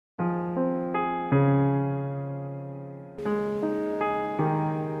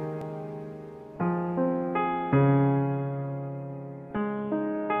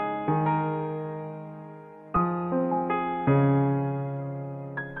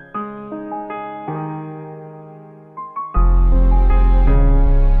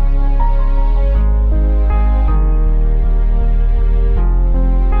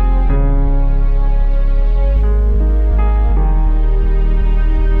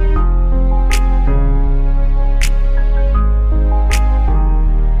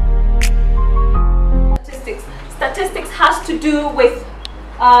do with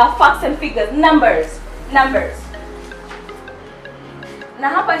facts and figures, numbers. Na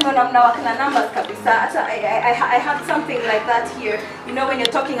hapa mnawaka na numbers kabisa. I have something like that here. You know, when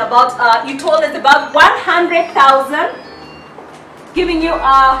you're talking about, you told us about 100,000, giving you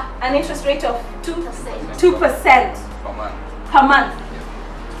an interest rate of 2% per month.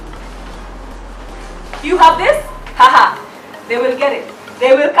 You have this? Haha. They will get it.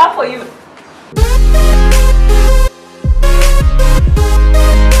 They will come for you.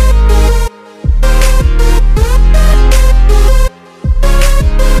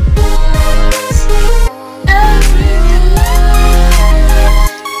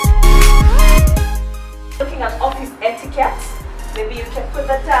 Looking at office etiquette. Maybe you can put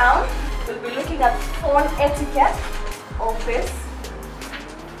that down. We'll be looking at phone etiquette, office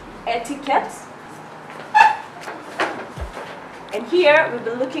etiquette. And here we'll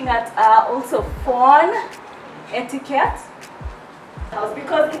be looking at also phone etiquette.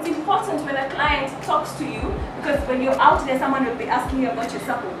 Because it's important when a client talks to you, because when you're out there, someone will be asking you about your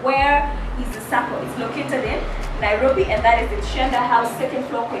SACCO. Where is the SACCO? It's located in Nairobi, and that is in Shenda House, 2nd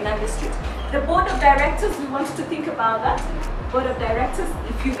floor, Koinange Street. The board of directors, we want to think about that. Board of directors,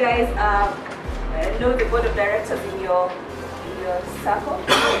 if you guys know the board of directors in your SACCO,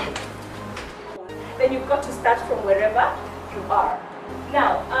 then you've got to start from wherever you are.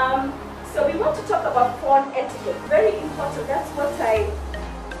 Now, so we want to talk about phone etiquette. Very important. That's what I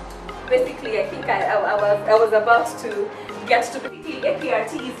think I was about to get to.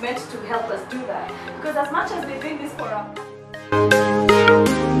 APRT is meant to help us do that, because as much as we're doing this for our